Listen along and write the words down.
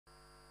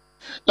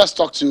Let's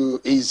talk to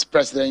his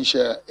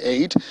presidential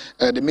aide,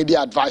 the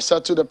media advisor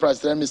to the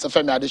president, Mr.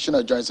 Femi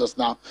Adesina, joins us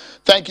now.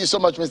 Thank you so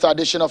much, Mr.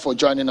 Adesina, for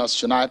joining us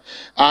tonight.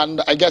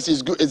 And I guess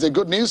it's a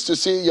good news to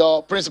see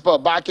your principal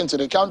back into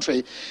the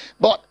country.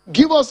 But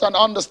give us an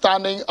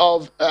understanding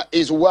of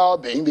his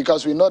well-being,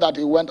 because we know that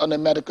he went on a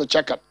medical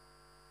checkup.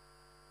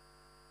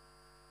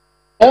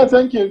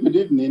 Thank you. Good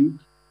evening.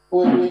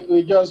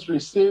 We just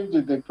received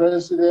the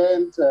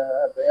president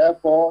at the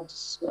airport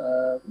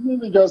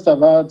maybe just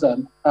about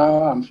an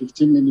hour and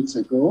 15 minutes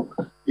ago.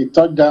 He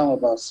touched down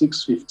about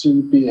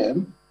 6:15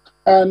 p.m.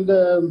 And,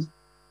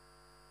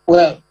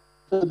 well,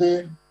 to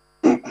the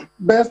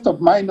best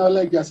of my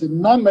knowledge as a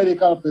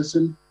non-medical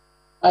person,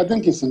 I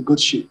think he's in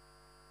good shape.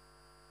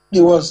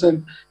 He was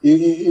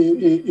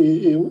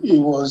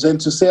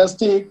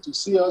enthusiastic to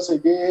see us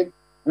again,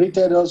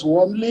 greeted us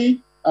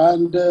warmly,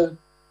 and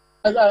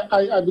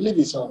I believe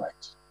it's all right.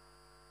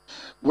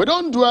 We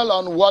don't dwell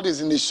on what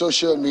is in the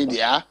social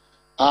media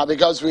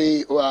because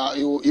it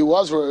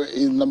was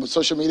in the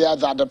social media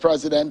that the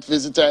president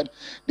visited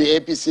the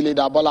APC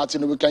leader, Bola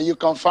Tinubu. Can you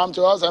confirm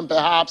to us and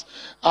perhaps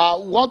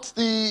what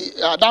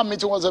that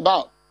meeting was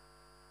about?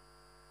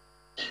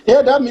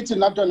 Yeah, that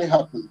meeting actually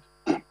happened.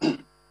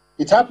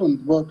 It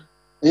happened, but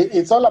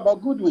it's all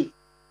about goodwill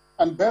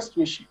and best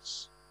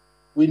wishes.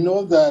 We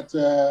know that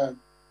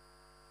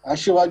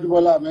Asiwaju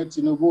Bola Ahmed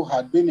Tinubu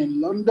had been in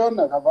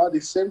London at about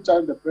the same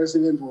time the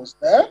president was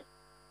there.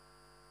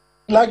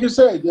 Like you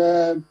said,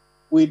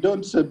 we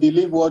don't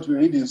believe what we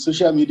read in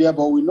social media,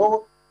 but we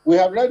know we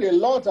have read a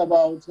lot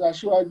about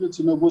Asiwaju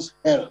Tinubu's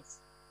health.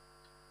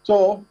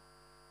 So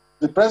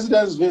the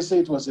president's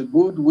visit was a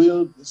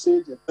goodwill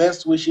visit, a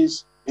best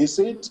wishes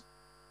visit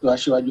to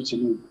Asiwaju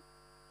Tinubu.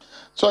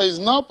 So it's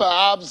not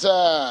perhaps,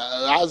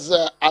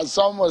 as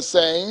some was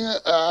saying,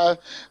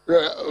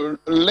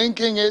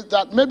 linking it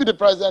that maybe the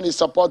president is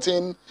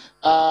supporting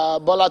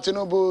Bola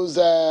Tinubu's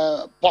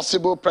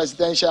possible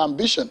presidential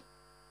ambition.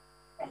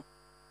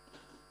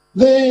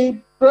 The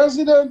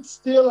president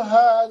still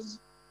has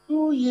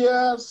 2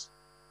 years,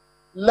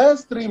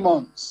 less 3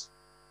 months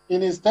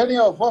in his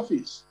tenure of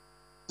office.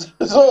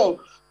 So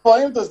for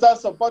him to start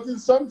supporting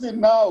something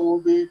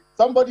now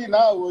somebody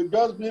now will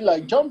just be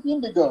like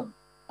jumping the gun.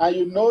 And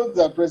you know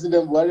that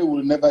President Buhari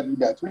will never do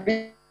that.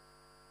 We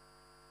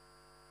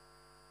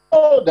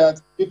know that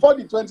before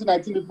the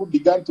 2019 people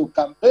began to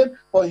campaign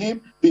for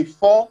him,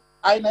 before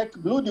INEC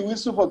blew the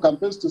whistle for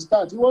campaigns to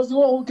start, he was the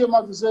one who came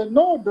out to say,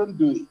 no, don't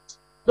do it.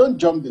 Don't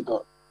jump the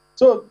gun.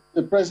 So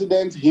the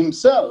president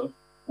himself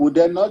would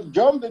then not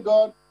jump the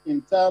gun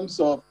in terms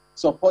of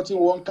supporting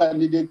one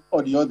candidate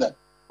or the other.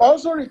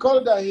 Also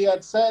recall that he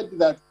had said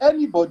that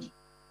anybody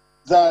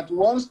that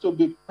wants to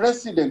be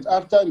president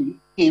after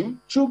him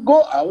should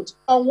go out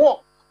and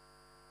walk.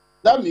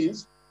 That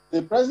means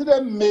the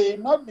president may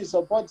not be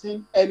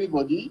supporting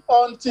anybody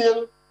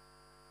until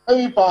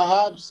maybe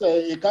perhaps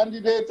a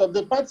candidate of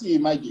the party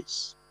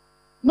emerges.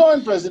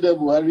 Knowing President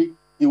Buhari,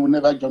 he will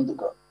never jump the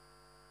gun.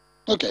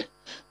 Okay.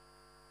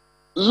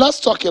 Let's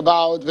talk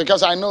about,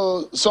 because I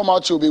know so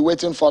much will be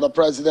waiting for the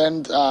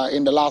president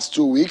in the last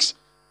 2 weeks.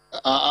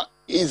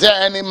 Is there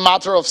any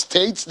matter of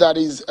state that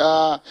is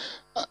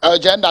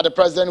urgent that the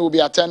president will be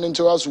attending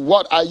to us?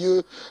 What are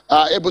you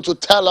able to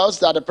tell us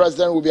that the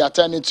president will be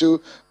attending to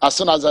as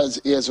soon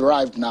as he has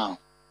arrived now?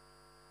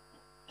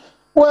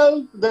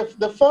 Well,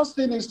 the first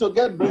thing is to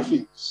get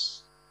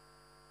briefings.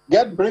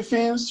 Get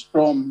briefings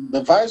from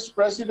the vice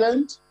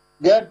president,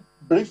 get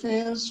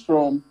briefings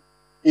from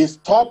his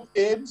top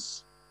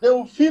aides. They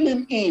will fill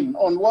him in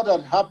on what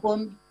had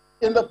happened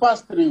in the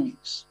past 3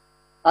 weeks.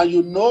 And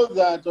you know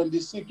that on the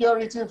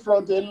security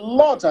front, a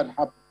lot had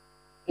happened.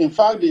 In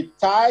fact, the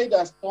tide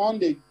has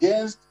turned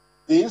against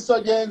the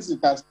insurgents, it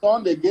has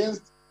turned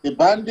against the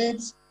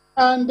bandits,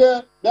 and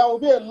there will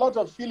be a lot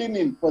of filling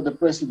in for the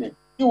president.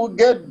 He will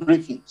get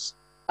briefings.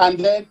 And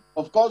then,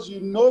 of course,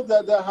 you know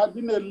that there had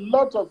been a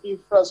lot of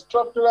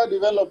infrastructural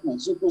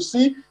developments. You could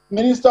see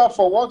Minister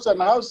for Works and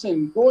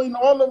Housing going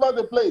all over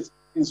the place,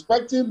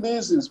 inspecting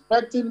this,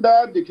 inspecting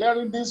that,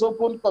 declaring this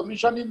open,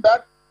 commissioning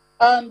that,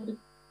 and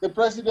the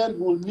president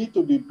will need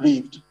to be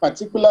briefed,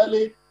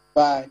 particularly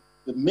by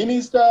the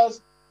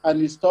ministers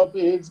and his top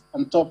aides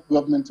and top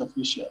government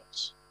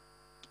officials.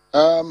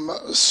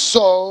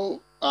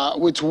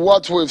 With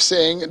what we're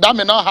saying, that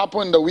may not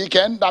happen in the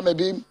weekend. That may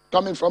be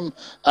coming from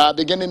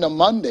beginning of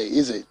Monday,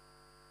 is it?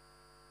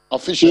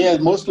 Officially? Yes,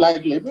 most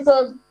likely,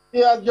 because he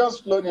has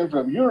just flown in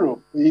from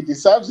Europe. He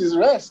deserves his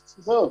rest.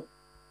 So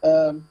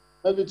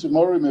maybe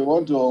tomorrow he may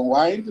want to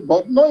unwind,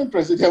 but knowing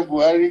President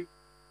Buhari,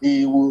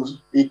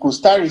 he could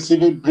start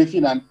receiving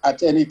briefing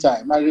at any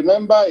time. I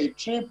remember a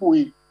trip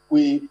we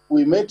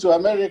made to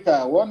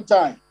America one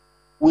time.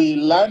 We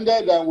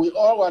landed and we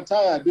all were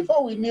tired.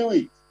 Before we knew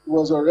it, he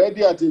was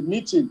already at a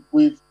meeting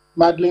with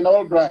Madeleine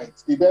Albright,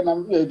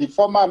 the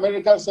former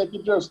American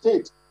Secretary of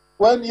State,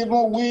 when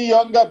even we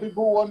younger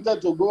people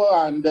wanted to go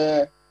and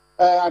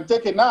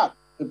take a nap.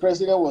 The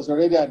president was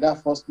already at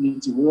that first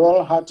meeting. We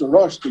all had to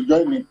rush to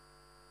join him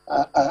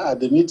at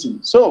the meeting.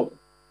 So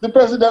the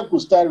president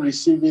could start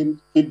receiving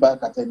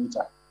feedback at any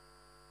time.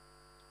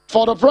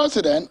 For the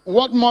president,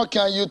 what more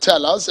can you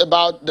tell us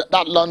about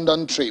that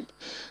London trip?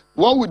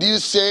 What would you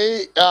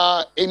say,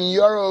 in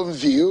your own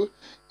view,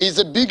 is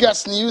the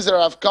biggest news that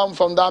have come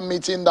from that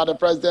meeting that the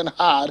president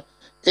had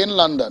in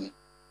London?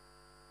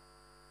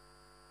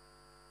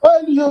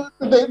 Well,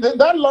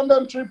 that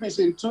London trip is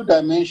in two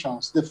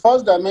dimensions. The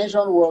first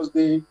dimension was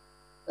the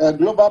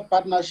Global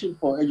Partnership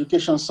for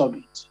Education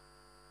Summit.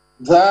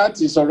 That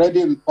is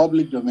already in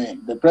public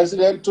domain. The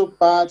president took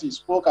part, he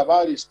spoke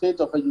about the state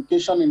of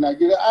education in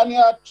Nigeria, and he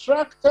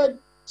attracted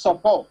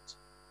support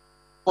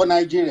for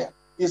Nigeria.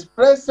 His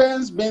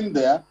presence being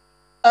there,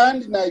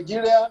 and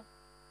Nigeria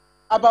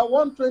about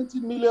 $120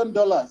 million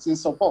in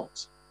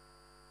support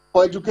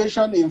for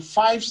education in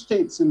 5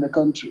 states in the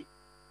country.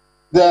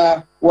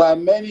 There were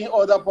many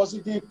other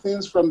positive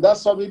things from that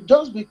summit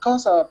just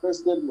because our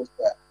president was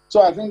there.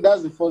 So I think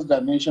that's the first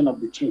dimension of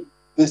the trip.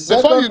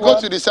 Before you go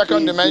to the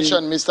second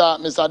dimension, Mr.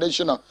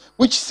 Adesina,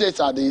 which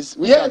states are these?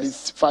 Which are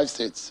these 5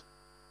 states?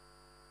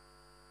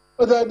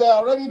 They're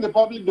already in the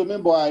public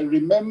domain, but I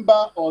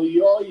remember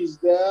Oyo is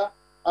there,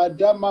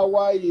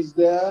 Adamawa is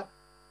there.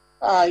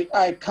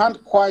 I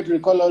can't quite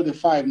recall all the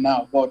 5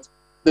 now, but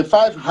the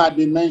 5 had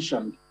been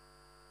mentioned.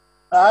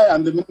 I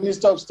and the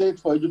Minister of State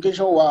for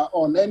Education were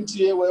on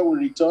NTA where we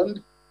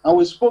returned, and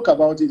we spoke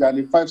about it, and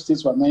the 5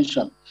 states were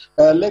mentioned.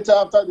 Later,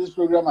 after this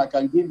program, I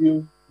can give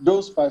you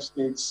those 5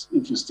 states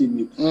if you still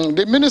need.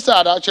 The minister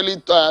had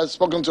actually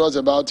spoken to us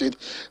about it,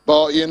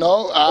 but you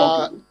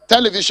know,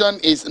 television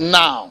is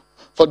now.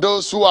 For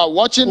those who are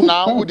watching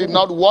now who did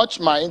not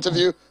watch my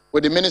interview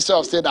with the Minister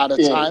of State at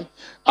the time,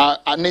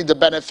 I need the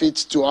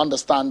benefits to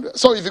understand.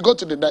 So if you go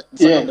to the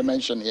second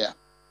dimension here.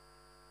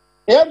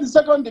 Yeah, the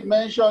second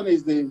dimension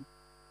is the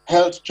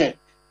health check,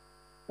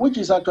 which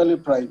is actually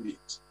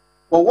private.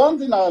 But one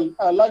thing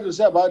I'd like to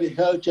say about the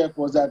health check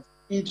was that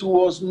it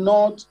was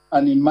not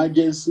an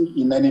emergency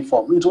in any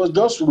form. It was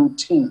just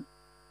routine.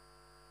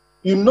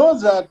 You know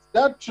that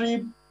that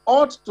trip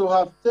ought to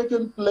have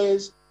taken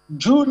place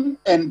June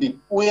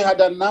ending. We had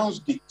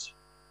announced it.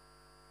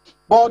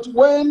 But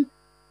when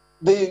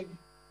the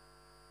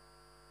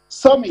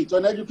summit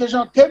on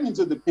education came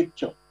into the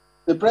picture,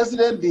 the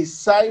president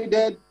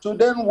decided to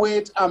then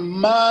wait and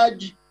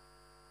merge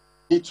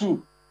the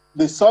two,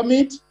 the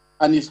summit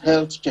and his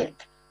health check.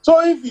 So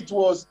if it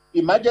was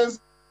emergency,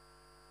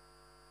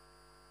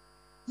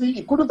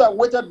 he couldn't have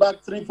waited back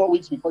 3-4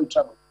 weeks before he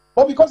traveled.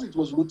 But because it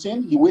was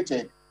routine, he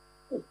waited,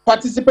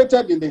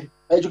 participated in the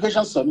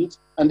education summit,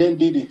 and then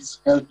did his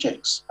health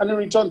checks, and he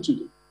returned to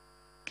you.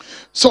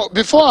 So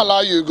before I allow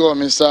you to go,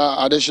 Mr.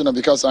 Adesina,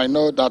 because I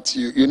know that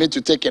you need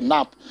to take a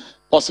nap,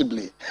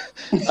 possibly.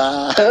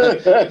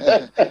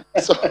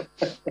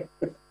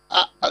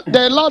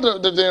 There are a lot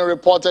of them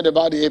reported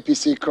about the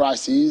APC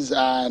crisis,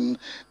 and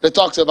they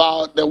talked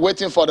about they're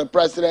waiting for the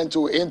president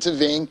to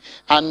intervene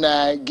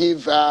and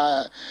give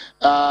to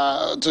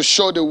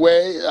show the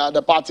way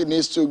the party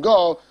needs to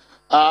go.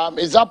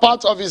 Is that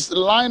part of his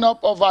lineup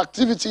of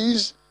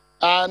activities?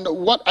 And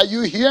what are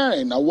you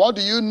hearing? And what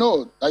do you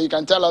know that you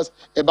can tell us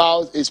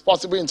about his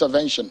possible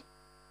intervention?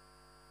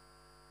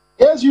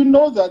 Yes, you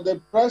know that the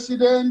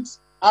president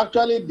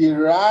actually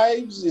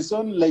derives his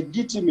own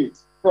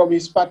legitimacy from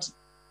his party.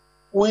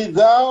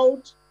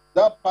 Without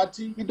that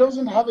party, he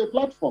doesn't have a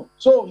platform.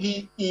 So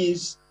he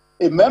is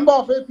a member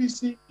of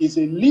APC, he's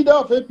a leader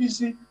of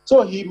APC,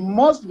 so he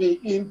must be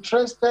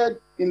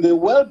interested in the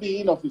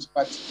well-being of his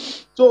party.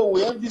 So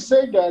we have to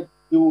say that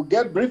he will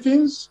get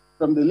briefings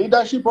from the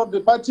leadership of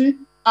the party,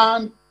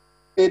 and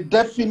a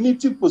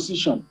definitive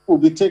position will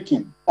be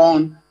taken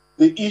on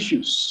the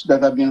issues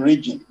that have been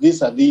raging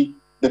vis-a-vis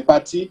the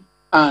party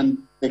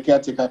and the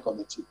caretaker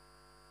committee.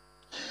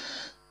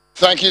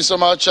 Thank you so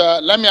much.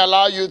 Let me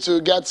allow you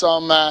to get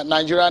some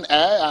Nigerian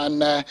air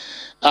and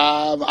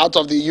out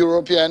of the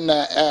European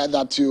air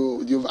that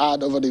you've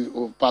had over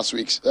the past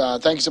weeks.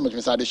 Thank you so much,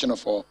 Mr. Adesina,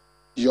 for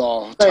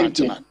your time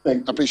tonight.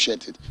 Thank you.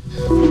 Appreciate it.